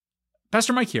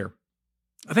Pastor Mike here.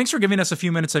 Thanks for giving us a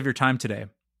few minutes of your time today.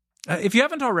 If you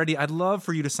haven't already, I'd love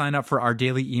for you to sign up for our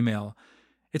daily email.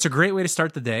 It's a great way to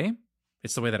start the day.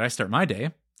 It's the way that I start my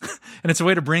day. And it's a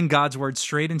way to bring God's word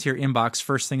straight into your inbox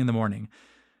first thing in the morning.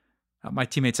 My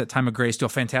teammates at Time of Grace do a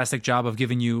fantastic job of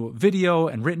giving you video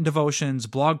and written devotions,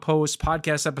 blog posts,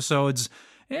 podcast episodes,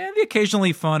 and the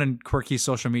occasionally fun and quirky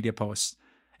social media posts.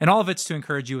 And all of it's to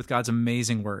encourage you with God's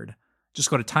amazing word. Just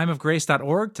go to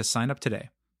timeofgrace.org to sign up today.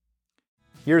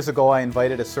 Years ago, I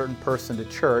invited a certain person to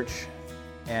church,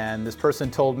 and this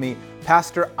person told me,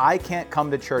 "Pastor, I can't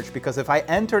come to church because if I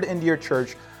entered into your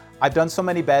church, I've done so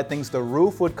many bad things, the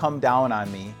roof would come down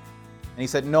on me." And he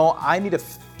said, "No, I need to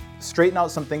straighten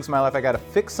out some things in my life. I got to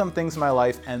fix some things in my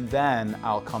life, and then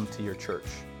I'll come to your church."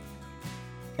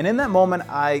 And in that moment,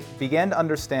 I began to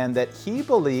understand that he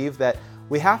believed that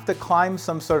we have to climb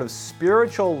some sort of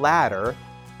spiritual ladder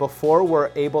before we're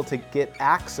able to get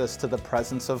access to the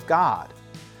presence of God,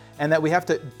 and that we have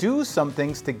to do some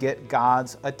things to get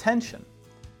God's attention.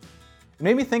 It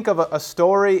made me think of a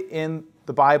story in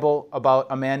the Bible about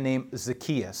a man named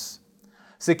Zacchaeus.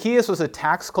 Zacchaeus was a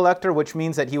tax collector, which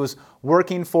means that he was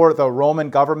working for the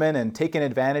Roman government and taking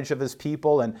advantage of his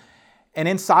people. And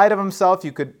inside of himself,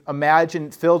 you could imagine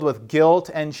filled with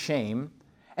guilt and shame.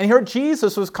 And he heard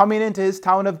Jesus was coming into his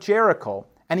town of Jericho.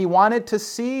 And he wanted to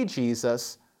see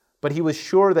Jesus, but he was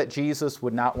sure that Jesus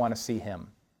would not want to see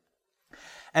him.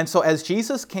 And so as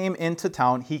Jesus came into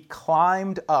town, he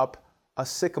climbed up a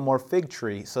sycamore fig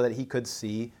tree so that he could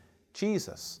see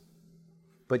Jesus.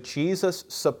 But Jesus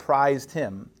surprised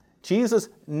him. Jesus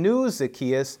knew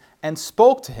Zacchaeus and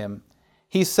spoke to him.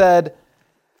 He said,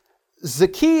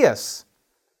 "Zacchaeus,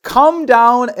 come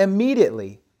down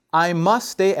immediately. I must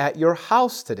stay at your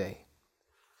house today."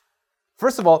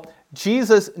 First of all,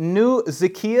 Jesus knew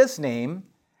Zacchaeus' name,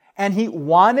 and he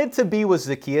wanted to be with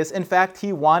Zacchaeus. In fact,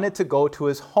 he wanted to go to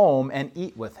his home and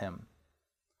eat with him.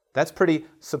 That's pretty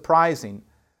surprising.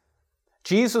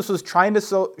 Jesus was trying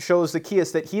to show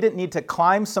Zacchaeus that he didn't need to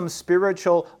climb some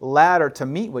spiritual ladder to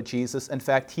meet with Jesus. In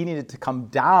fact, he needed to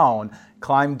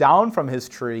climb down from his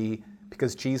tree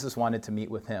because Jesus wanted to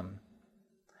meet with him.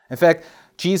 In fact,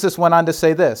 Jesus went on to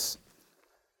say this,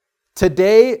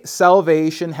 "Today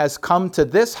salvation has come to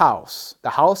this house,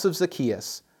 the house of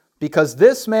Zacchaeus, because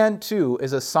this man too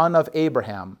is a son of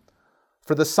Abraham.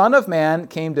 For the Son of Man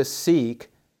came to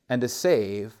seek and to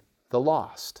save the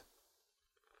lost."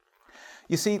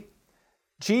 You see,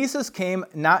 Jesus came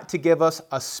not to give us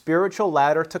a spiritual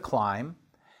ladder to climb.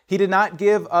 He did not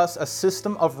give us a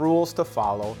system of rules to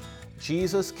follow.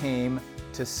 Jesus came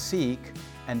to seek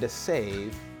and to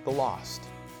save the lost.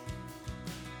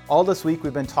 All this week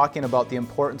we've been talking about the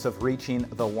importance of reaching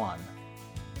the one.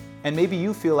 And maybe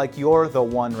you feel like you're the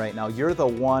one right now. You're the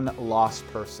one lost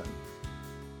person.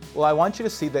 Well, I want you to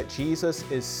see that Jesus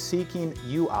is seeking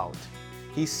you out.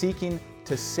 He's seeking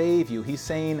to save you. He's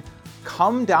saying,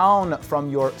 come down from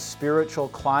your spiritual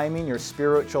climbing, your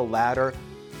spiritual ladder,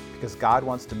 because God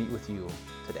wants to meet with you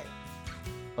today.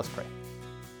 Let's pray.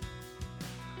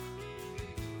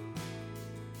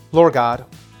 Lord God,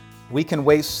 we can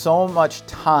waste so much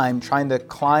time trying to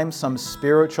climb some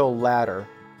spiritual ladder.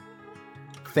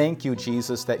 Thank you,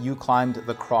 Jesus, that you climbed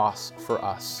the cross for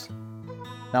us.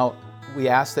 Now, we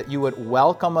ask that you would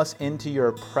welcome us into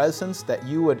your presence, that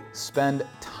you would spend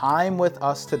time with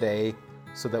us today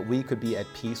so that we could be at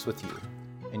peace with you.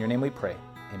 In your name we pray.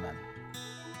 Amen.